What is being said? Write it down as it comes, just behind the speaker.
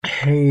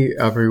Hey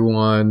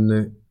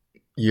everyone,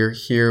 you're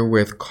here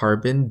with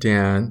Carbon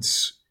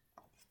Dance.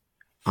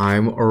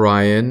 I'm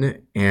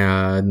Orion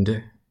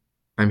and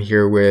I'm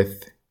here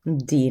with.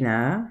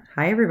 Dina.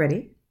 Hi,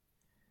 everybody.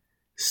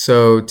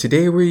 So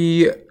today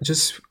we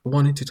just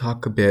wanted to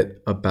talk a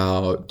bit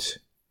about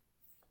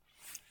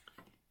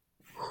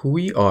who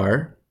we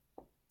are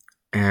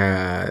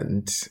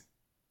and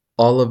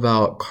all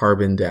about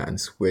Carbon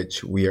Dance,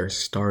 which we are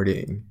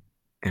starting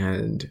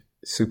and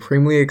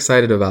supremely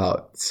excited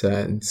about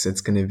since it's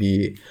going to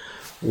be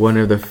one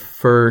of the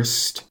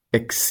first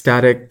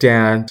ecstatic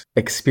dance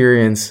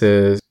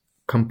experiences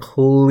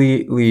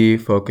completely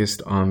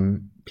focused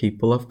on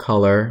people of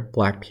color,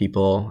 Black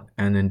people,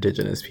 and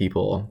Indigenous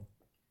people.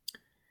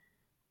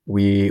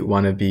 We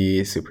want to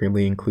be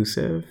supremely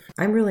inclusive.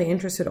 I'm really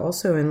interested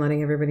also in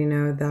letting everybody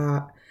know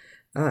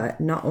that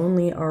not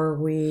only are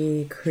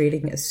we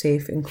creating a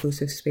safe,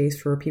 inclusive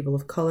space for people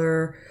of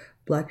color,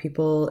 Black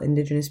people,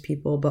 Indigenous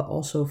people, but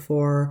also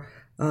for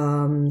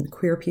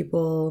queer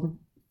people,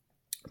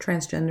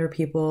 transgender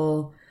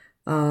people,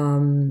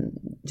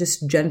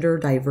 just gender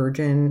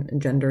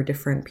divergent, gender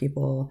different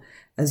people,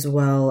 as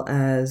well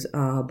as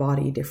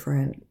body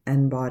different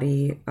and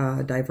body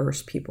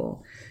diverse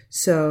people.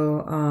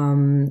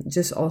 So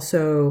just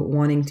also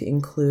wanting to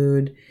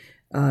include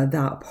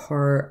that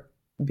part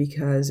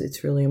because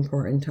it's really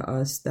important to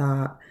us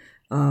that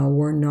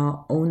we're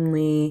not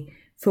only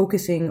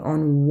focusing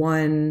on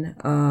one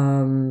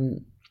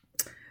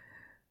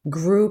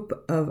group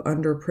of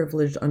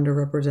underprivileged,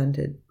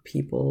 underrepresented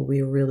people.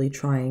 We're really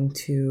trying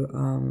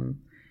to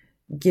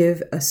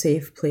give a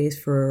safe place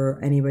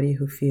for anybody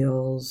who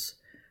feels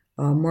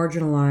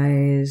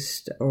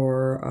marginalized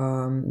or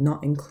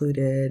not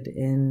included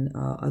in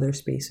other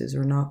spaces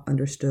or not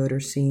understood or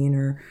seen.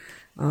 Or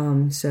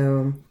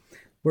so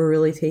we're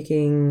really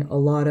taking a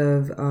lot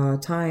of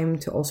time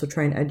to also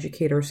try and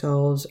educate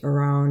ourselves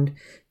around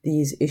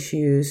these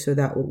issues so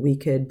that we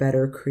could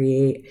better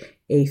create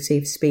a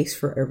safe space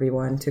for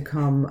everyone to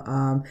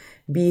come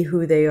be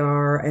who they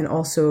are and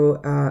also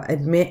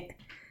admit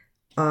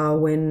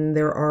when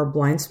there are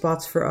blind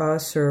spots for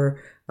us or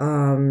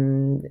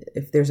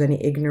if there's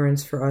any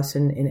ignorance for us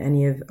in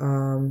any of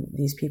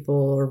these people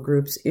or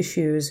groups'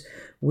 issues,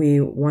 we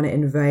want to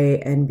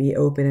invite and be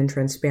open and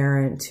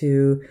transparent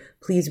to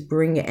please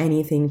bring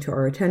anything to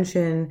our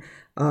attention.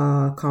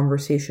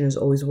 Conversation is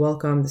always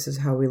welcome. This is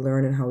how we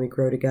learn and how we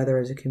grow together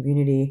as a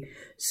community.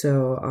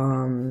 So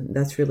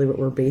that's really what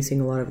we're basing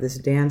a lot of this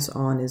dance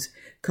on, is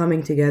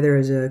coming together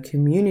as a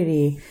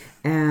community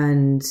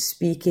and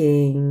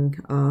speaking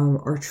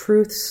our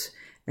truths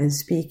and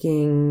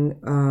speaking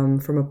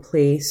from a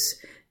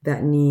place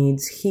that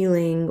needs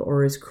healing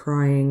or is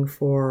crying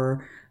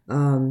for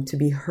to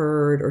be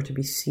heard or to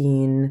be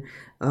seen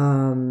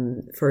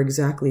for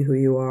exactly who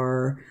you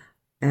are,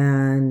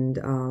 and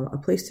a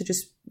place to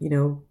just,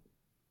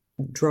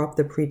 drop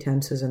the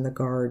pretenses and the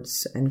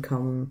guards and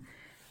come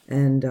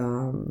and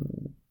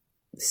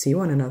see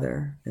one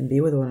another and be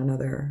with one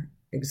another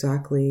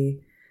exactly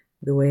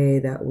the way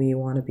that we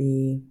want to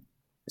be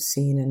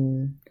seen,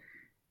 and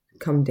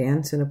come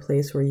dance in a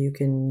place where you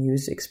can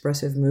use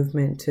expressive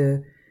movement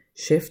to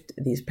shift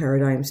these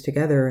paradigms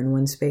together in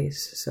one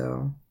space.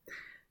 So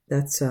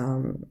that's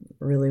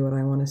really what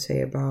I want to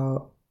say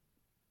about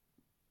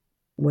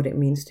what it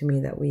means to me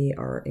that we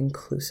are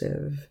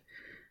inclusive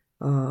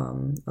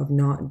of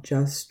not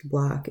just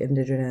Black,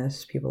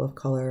 Indigenous, people of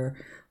color,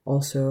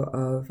 also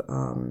of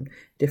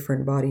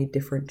different body,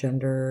 different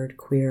gendered,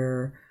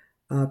 queer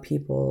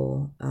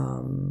people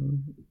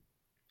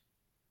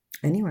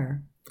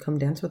anywhere. Come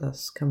dance with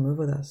us, come move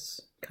with us,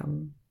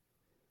 come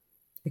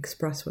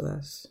express with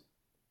us.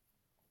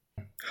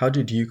 How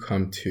did you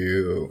come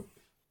to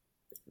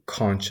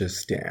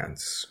conscious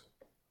dance?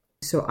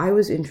 So I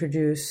was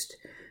introduced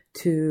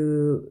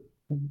to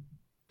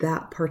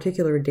that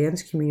particular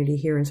dance community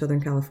here in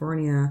Southern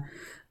California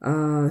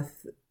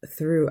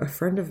through a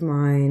friend of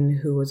mine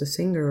who was a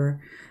singer,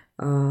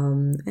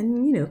 and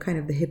kind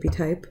of the hippie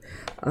type,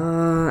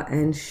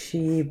 and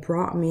she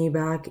brought me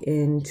back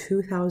in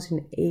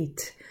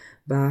 2008,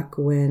 back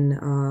when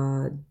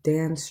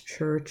dance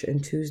church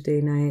and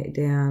Tuesday night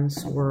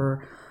dance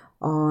were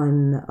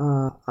on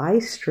I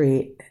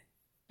Street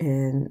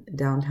in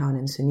downtown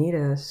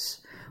Encinitas,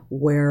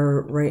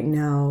 where right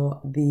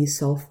now the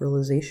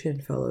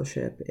Self-Realization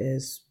Fellowship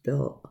is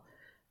built,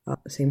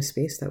 same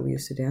space that we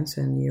used to dance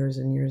in years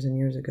and years and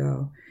years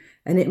ago.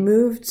 And it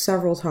moved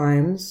several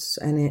times,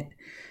 and it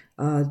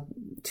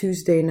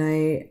Tuesday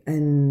night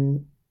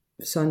and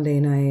Sunday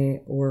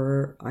night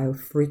were I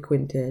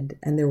frequented,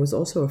 and there was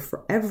also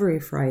every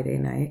Friday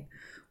night,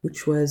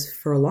 which was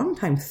for a long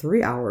time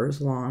 3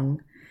 hours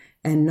long,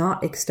 and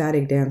not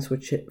ecstatic dance,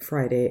 which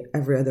Friday,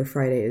 every other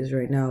Friday is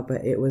right now,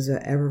 but it was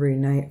a every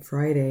night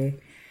Friday.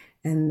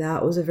 And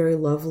that was a very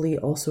lovely,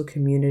 also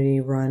community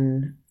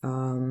run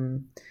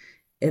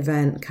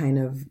event, kind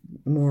of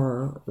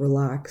more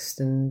relaxed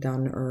and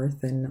down to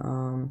earth.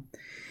 And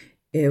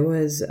it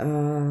was,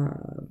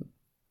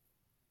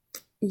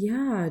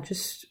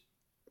 just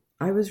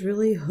I was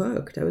really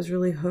hooked. I was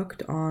really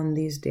hooked on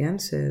these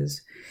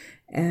dances.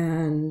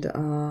 And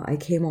I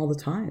came all the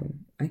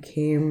time. I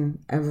came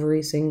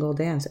every single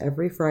dance,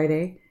 every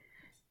Friday,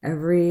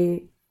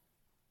 every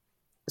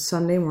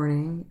Sunday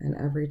morning, and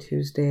every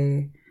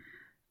Tuesday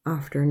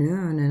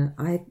afternoon. And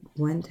I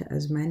went to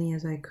as many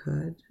as I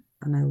could,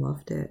 and I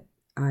loved it.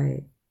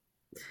 I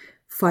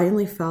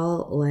finally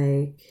felt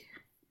like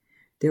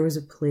there was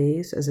a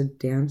place as a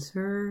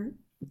dancer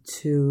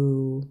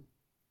to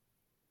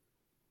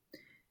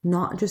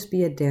not just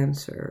be a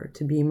dancer,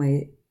 to be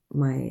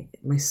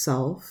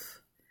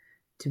myself,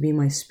 to be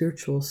my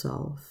spiritual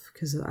self,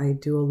 because I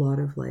do a lot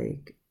of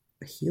like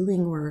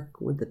healing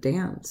work with the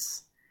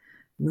dance.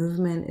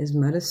 Movement is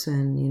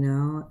medicine,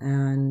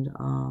 and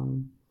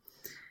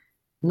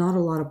not a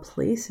lot of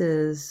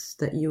places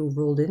that you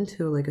rolled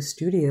into, like a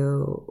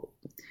studio,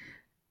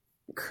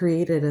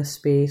 created a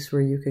space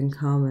where you can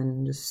come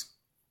and just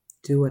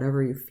do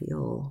whatever you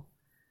feel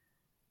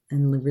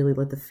and really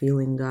let the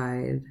feeling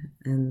guide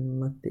and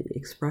let the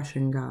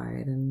expression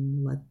guide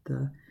and let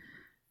the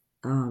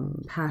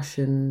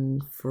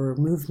passion for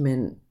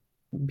movement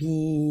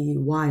be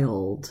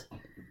wild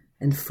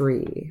and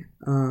free.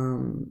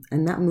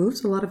 And that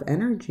moves a lot of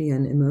energy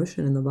and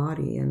emotion in the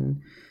body.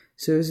 And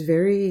so it was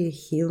very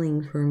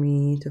healing for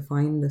me to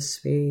find the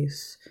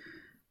space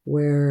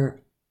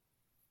where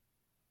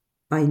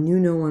I knew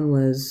no one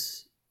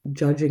was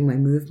judging my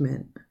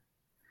movement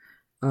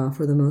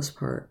for the most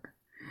part.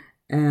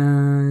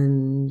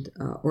 And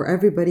or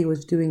everybody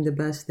was doing the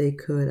best they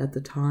could at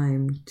the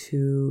time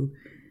to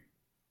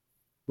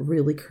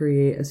really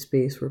create a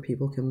space where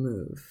people can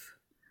move.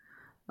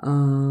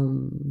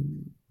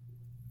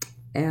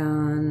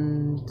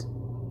 And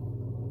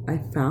I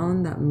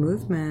found that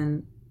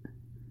movement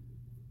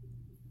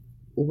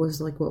was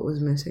like what was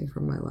missing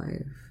from my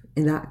life.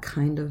 And that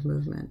kind of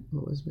movement,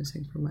 what was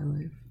missing from my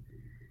life.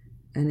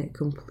 And it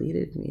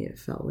completed me. It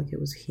felt like it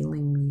was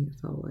healing me. It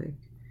felt like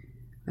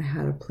I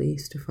had a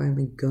place to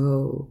finally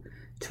go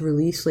to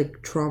release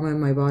like trauma in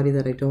my body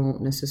that I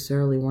don't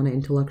necessarily want to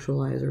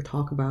intellectualize or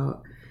talk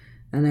about.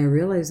 And I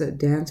realized that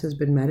dance has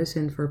been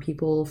medicine for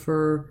people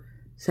for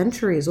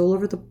centuries all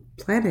over the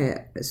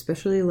planet,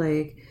 especially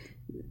like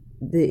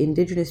the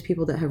indigenous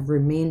people that have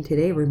remained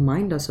today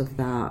remind us of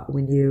that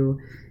when you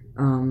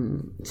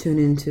tune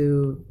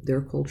into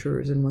their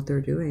cultures and what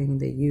they're doing.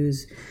 They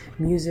use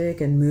music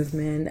and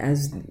movement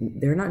as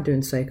they're not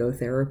doing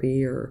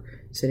psychotherapy or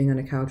sitting on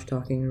a couch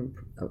talking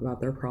about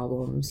their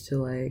problems to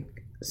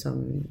like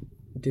some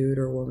dude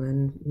or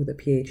woman with a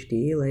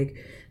PhD. Like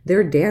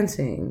they're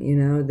dancing,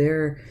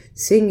 they're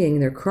singing,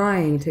 they're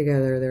crying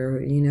together,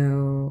 they're,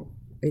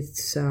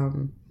 it's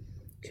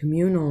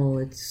communal.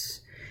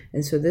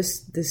 And so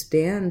this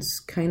dance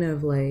kind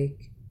of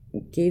like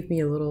gave me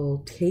a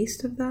little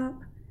taste of that.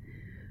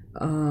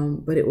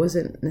 But it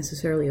wasn't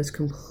necessarily as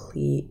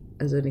complete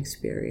as an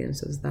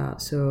experience as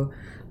that. So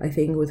I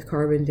think with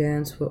Carbon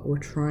Dance, what we're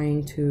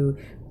trying to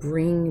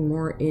bring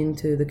more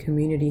into the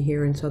community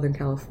here in Southern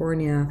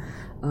California,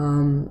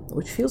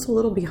 which feels a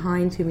little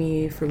behind to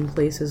me from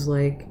places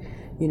like,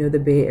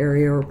 the Bay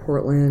Area or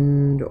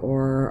Portland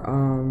or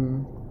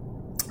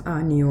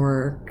New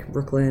York,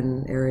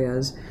 Brooklyn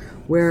areas,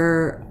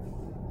 where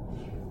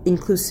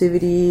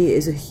inclusivity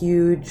is a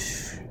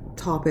huge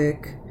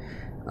topic.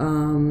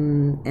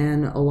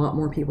 And a lot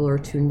more people are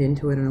tuned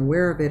into it and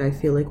aware of it. I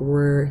feel like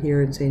we're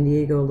here in San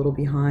Diego a little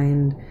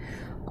behind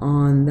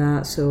on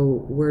that,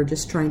 so we're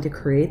just trying to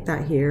create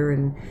that here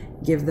and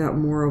give that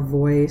more a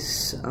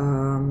voice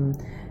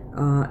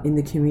in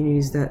the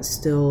communities that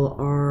still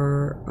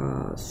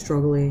are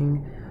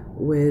struggling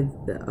with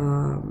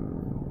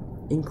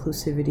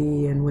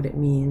inclusivity and what it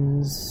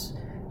means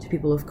to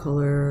people of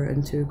color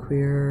and to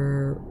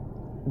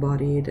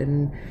queer-bodied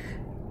and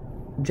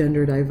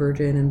gender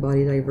divergent and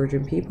body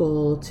divergent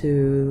people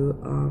to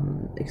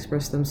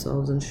express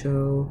themselves and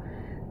show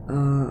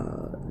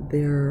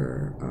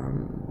their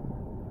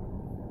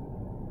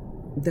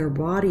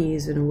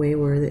bodies in a way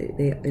where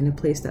they in a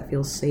place that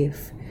feels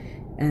safe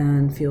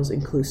and feels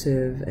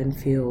inclusive and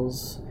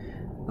feels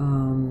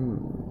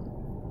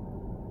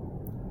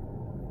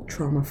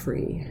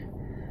trauma-free.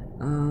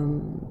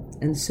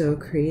 And so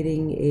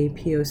creating a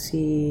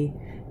POC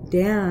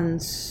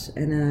dance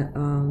and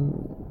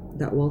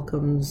that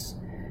welcomes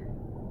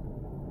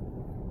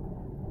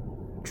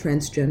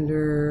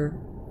transgender,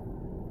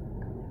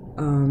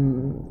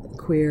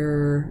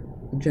 queer,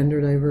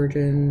 gender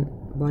divergent,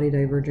 body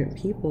divergent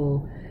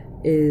people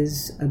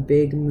is a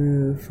big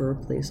move for a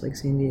place like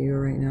San Diego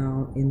right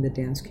now in the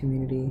dance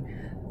community.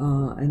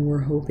 And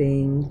we're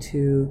hoping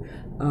to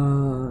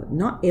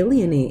not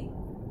alienate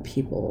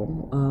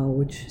people,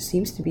 which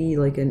seems to be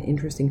like an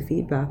interesting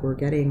feedback we're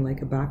getting,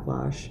 like a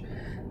backlash.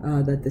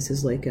 That this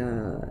is like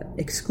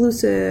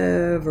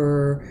exclusive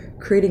or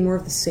creating more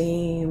of the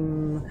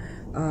same,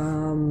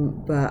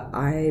 but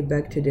I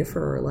beg to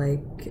differ.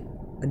 Like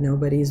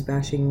nobody's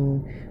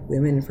bashing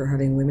women for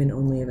having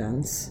women-only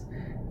events.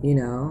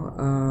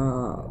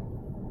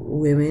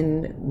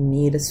 Women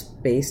need a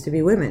space to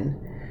be women,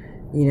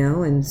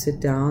 and sit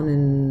down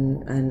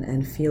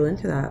and feel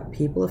into that.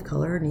 People of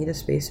color need a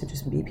space to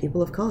just be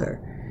people of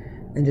color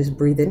and just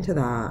breathe into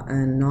that,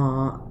 and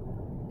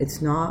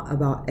it's not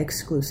about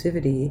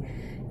exclusivity.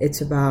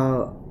 It's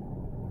about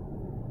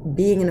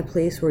being in a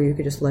place where you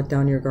could just let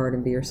down your guard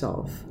and be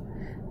yourself,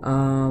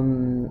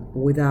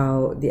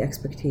 without the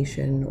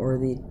expectation or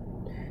the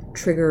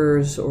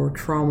triggers or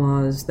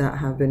traumas that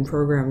have been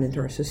programmed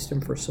into our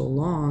system for so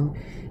long.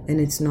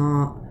 And it's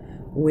not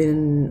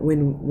when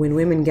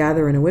women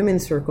gather in a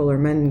women's circle or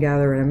men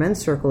gather in a men's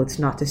circle, it's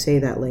not to say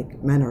that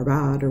like men are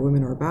bad or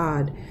women are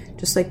bad.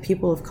 Just like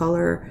people of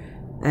color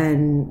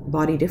and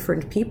body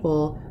different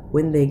people,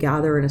 when they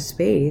gather in a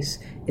space,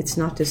 it's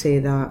not to say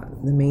that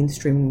the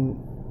mainstream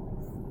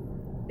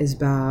is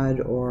bad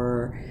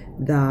or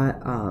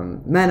that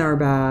men are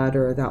bad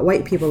or that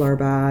white people are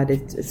bad.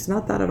 It's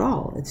not that at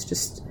all. It's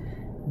just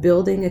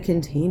building a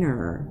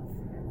container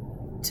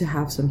to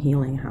have some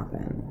healing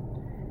happen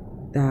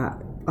that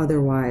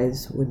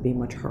otherwise would be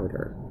much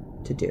harder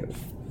to do,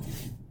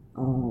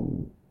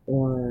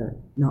 or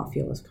not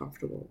feel as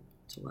comfortable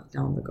to let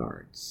down the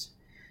guards.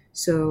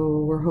 So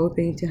we're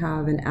hoping to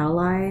have an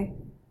ally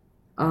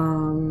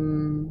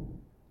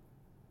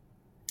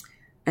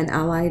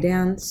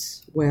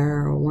dance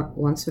where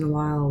once in a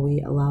while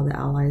we allow the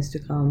allies to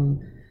come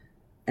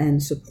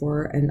and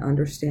support and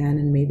understand,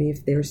 and maybe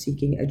if they're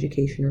seeking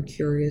education or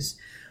curious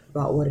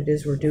about what it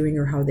is we're doing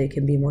or how they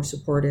can be more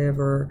supportive,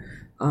 or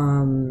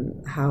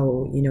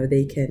how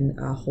they can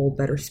hold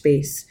better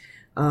space.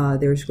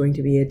 There's going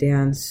to be a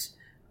dance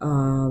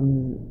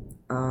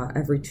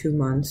every 2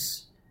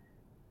 months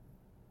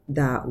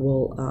that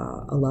will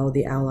allow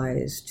the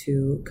allies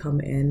to come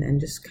in and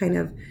just kind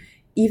of,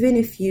 even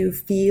if you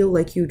feel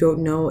like you don't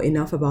know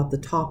enough about the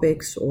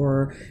topics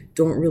or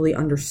don't really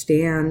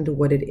understand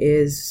what it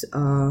is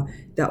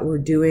that we're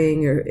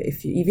doing, or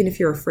even if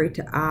you're afraid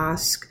to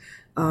ask,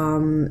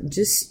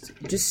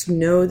 just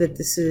know that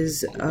this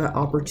is an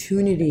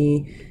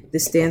opportunity,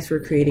 this dance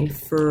we're creating,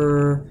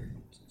 for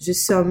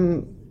just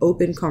some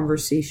open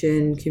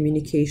conversation,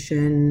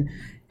 communication,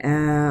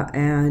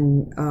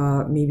 and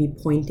maybe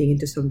pointing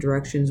into some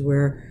directions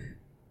where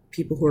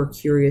people who are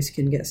curious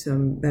can get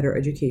some better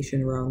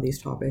education around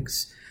these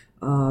topics,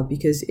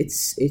 because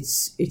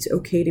it's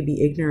okay to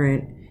be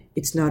ignorant.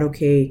 It's not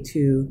okay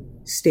to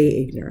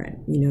stay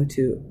ignorant,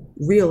 to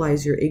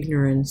realize your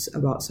ignorance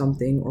about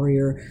something or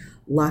your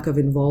lack of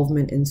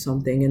involvement in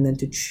something and then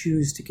to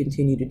choose to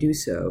continue to do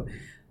so.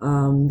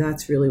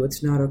 That's really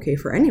what's not okay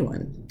for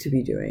anyone to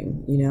be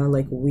doing.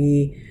 Like,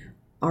 we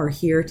are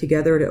here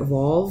together to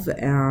evolve,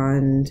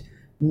 and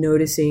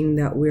noticing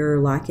that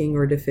we're lacking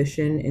or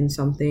deficient in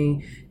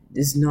something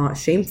is not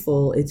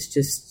shameful. It's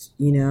just,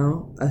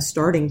 a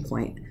starting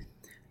point.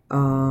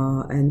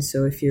 And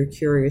so if you're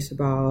curious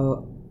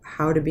about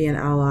how to be an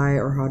ally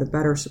or how to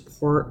better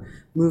support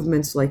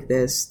movements like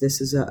this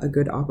is a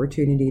good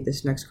opportunity,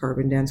 this next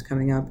Carbon Dance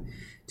coming up,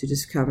 to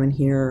just come and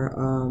hear,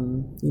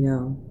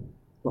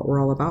 what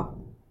we're all about.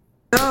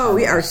 Oh,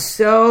 we are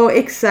so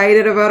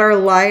excited about our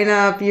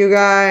lineup, you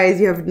guys.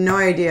 You have no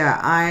idea.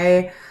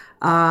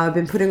 I've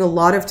been putting a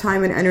lot of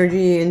time and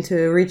energy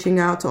into reaching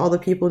out to all the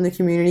people in the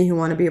community who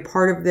want to be a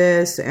part of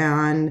this,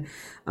 and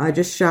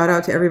just shout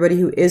out to everybody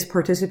who is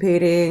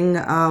participating.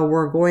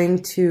 We're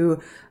going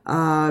to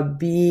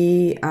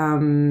be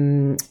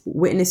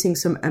witnessing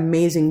some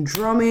amazing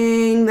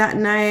drumming that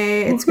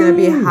night. It's going to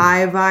be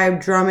high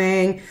vibe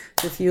drumming.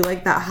 So if you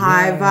like that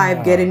high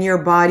vibe, get in your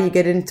body,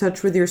 get in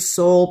touch with your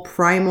soul,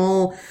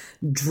 primal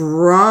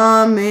drumming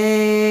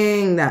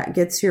that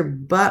gets your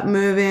butt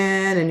moving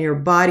and your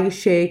body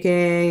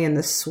shaking and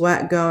the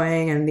sweat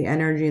going and the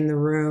energy in the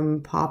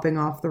room popping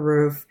off the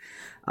roof.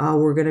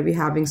 We're going to be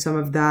having some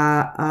of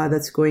that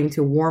that's going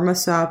to warm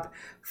us up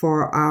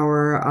for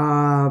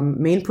our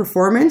main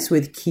performance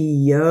with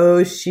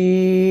Kiyoshi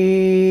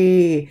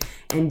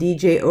and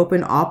DJ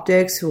Open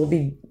Optics, who will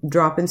be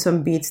dropping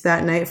some beats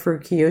that night for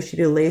Kiyoshi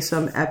to lay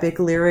some epic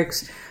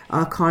lyrics,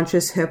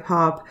 conscious hip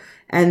hop.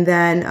 And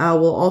then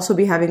we'll also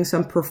be having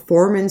some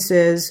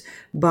performances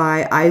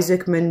by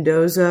Isaac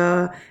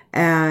Mendoza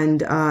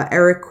and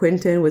Eric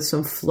Quinton with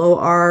some flow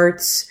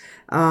arts.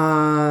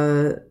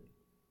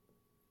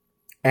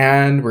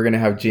 And we're going to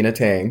have Gina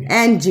Tang.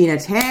 And Gina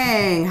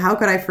Tang. How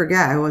could I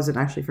forget? I wasn't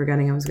actually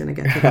forgetting. I was going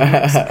to get to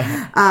that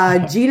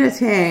next. Gina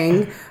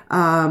Tang,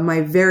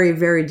 my very,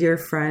 very dear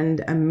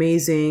friend,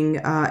 amazing.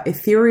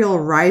 Ethereal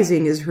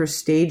Rising is her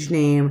stage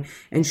name.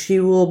 And she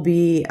will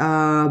be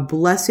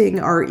blessing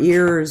our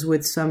ears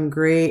with some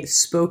great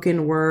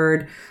spoken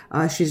word.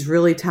 She's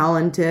really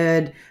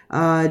talented.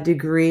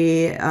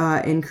 Degree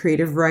in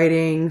creative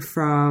writing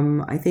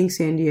from, I think,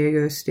 San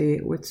Diego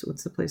State. What's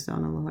the place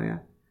down in La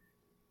Jolla?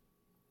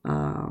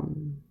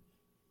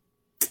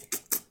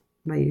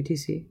 By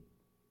UTC.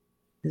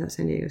 Is that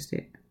San Diego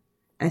State?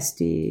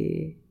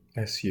 SD.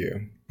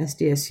 SU.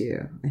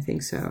 SDSU, I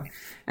think so.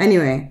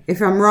 Anyway,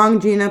 if I'm wrong,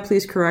 Gina,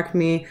 please correct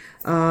me.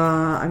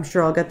 I'm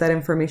sure I'll get that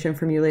information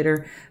from you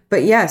later.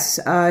 But yes,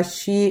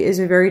 she is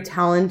a very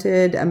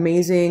talented,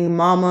 amazing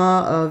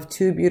mama of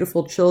 2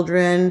 beautiful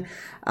children.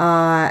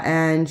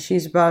 And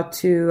she's about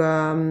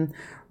to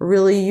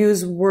really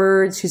use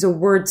words. She's a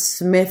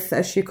wordsmith,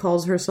 as she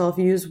calls herself,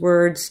 use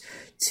words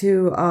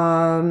to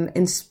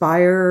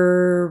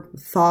inspire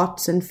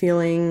thoughts and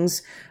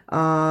feelings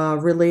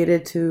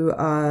related to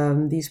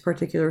these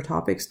particular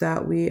topics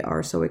that we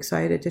are so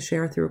excited to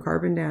share through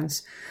Carbon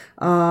Dance.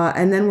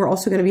 And then we're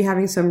also going to be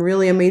having some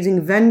really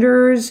amazing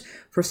vendors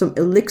for some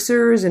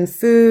elixirs and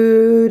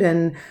food,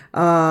 and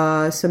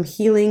some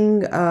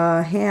healing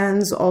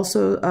hands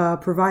also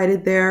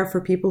provided there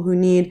for people who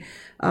need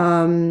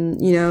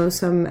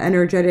some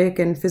energetic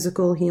and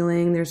physical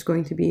healing. There's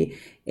going to be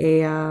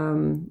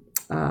an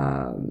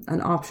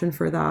option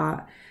for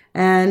that.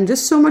 And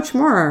just so much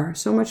more.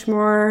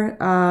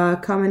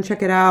 Come and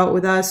check it out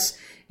with us.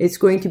 It's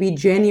going to be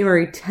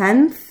January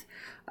 10th,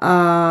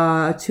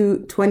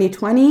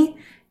 2020.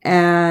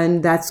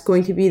 And that's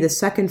going to be the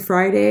second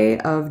Friday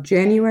of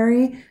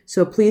January.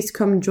 So please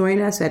come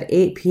join us at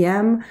 8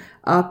 p.m.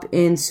 up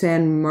in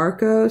San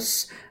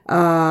Marcos /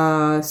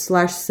 San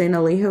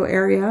Alejo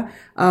area.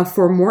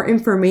 For more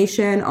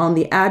information on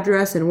the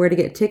address and where to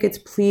get tickets,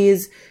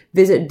 please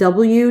visit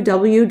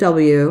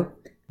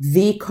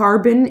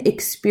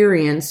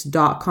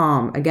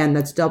www.thecarbonexperience.com. Again,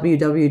 that's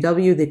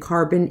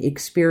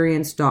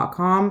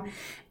www.thecarbonexperience.com.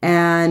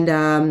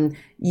 And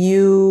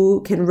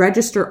you can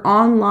register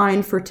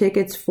online for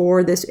tickets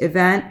for this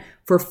event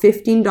for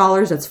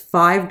 $15. That's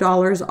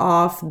 $5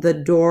 off the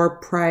door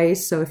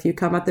price. So if you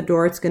come at the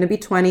door, it's going to be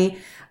 $20.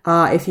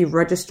 If you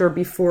register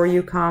before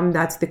you come,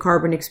 that's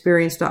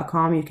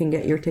thecarbonexperience.com. You can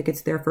get your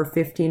tickets there for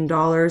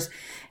 $15.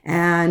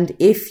 And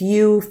if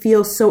you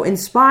feel so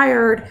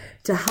inspired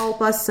to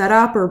help us set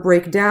up or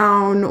break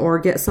down or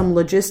get some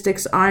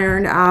logistics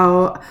ironed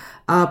out,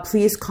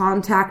 please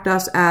contact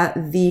us at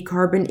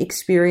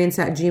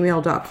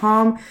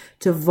thecarbonexperience@gmail.com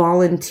to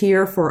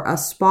volunteer for a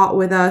spot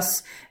with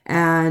us.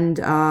 And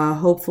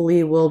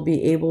hopefully we'll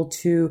be able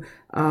to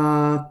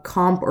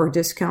comp or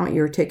discount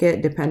your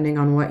ticket depending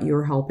on what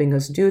you're helping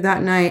us do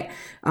that night.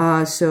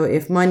 So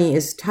if money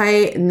is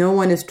tight, no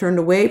one is turned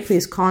away,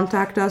 please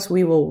contact us.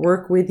 We will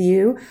work with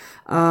you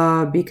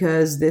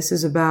because this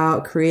is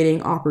about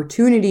creating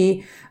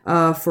opportunity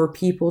for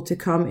people to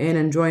come in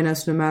and join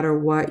us no matter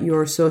what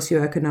your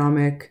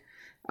socioeconomic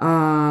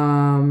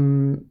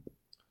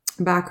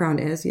background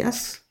is.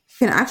 Yes.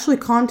 You can actually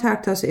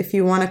contact us if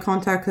you want to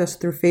contact us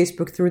through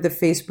Facebook, through the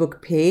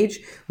Facebook page.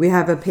 We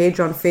have a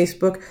page on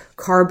Facebook,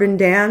 Carbon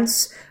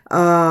Dance.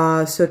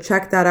 So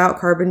check that out,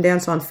 Carbon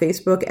Dance on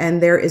Facebook.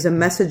 And there is a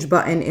message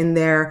button in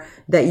there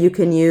that you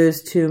can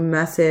use to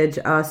message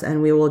us,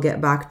 and we will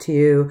get back to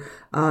you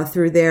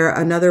through there.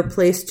 Another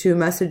place to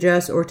message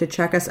us or to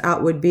check us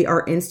out would be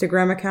our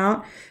Instagram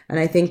account. And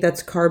I think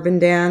that's Carbon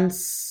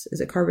Dance. Is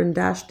it Carbon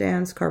Dash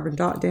Dance? Carbon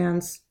Dot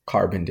Dance?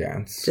 Carbon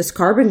Dance. Just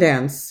Carbon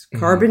Dance.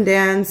 Carbon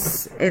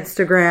Dance,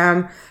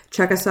 Instagram.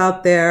 Check us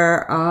out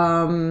there.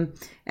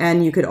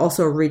 And you could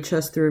also reach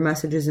us through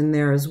messages in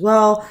there as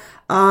well.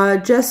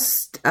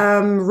 Just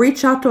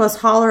reach out to us,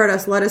 holler at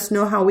us, let us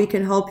know how we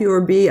can help you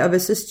or be of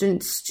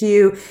assistance to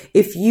you.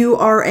 If you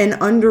are an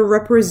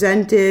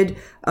underrepresented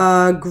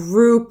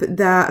group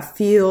that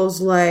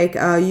feels like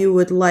you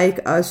would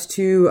like us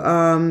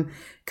to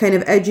kind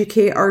of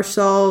educate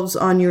ourselves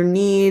on your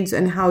needs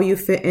and how you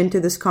fit into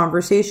this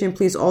conversation,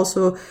 please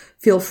also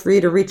feel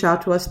free to reach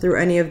out to us through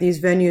any of these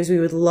venues. We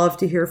would love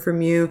to hear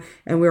from you,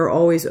 and we're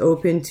always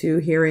open to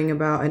hearing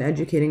about and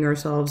educating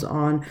ourselves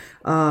on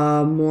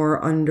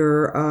more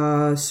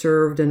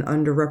underserved and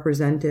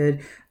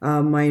underrepresented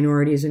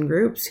minorities and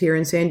groups here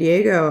in San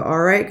Diego.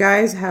 All right,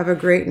 guys, have a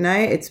great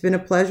night. It's been a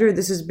pleasure.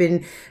 This has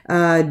been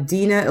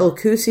Dina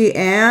Ilkusi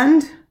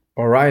and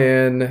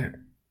Orion.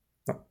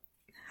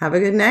 Have a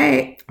good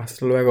night.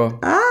 Hasta luego.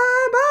 Bye.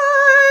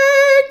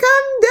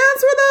 Come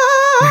dance with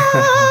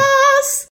us.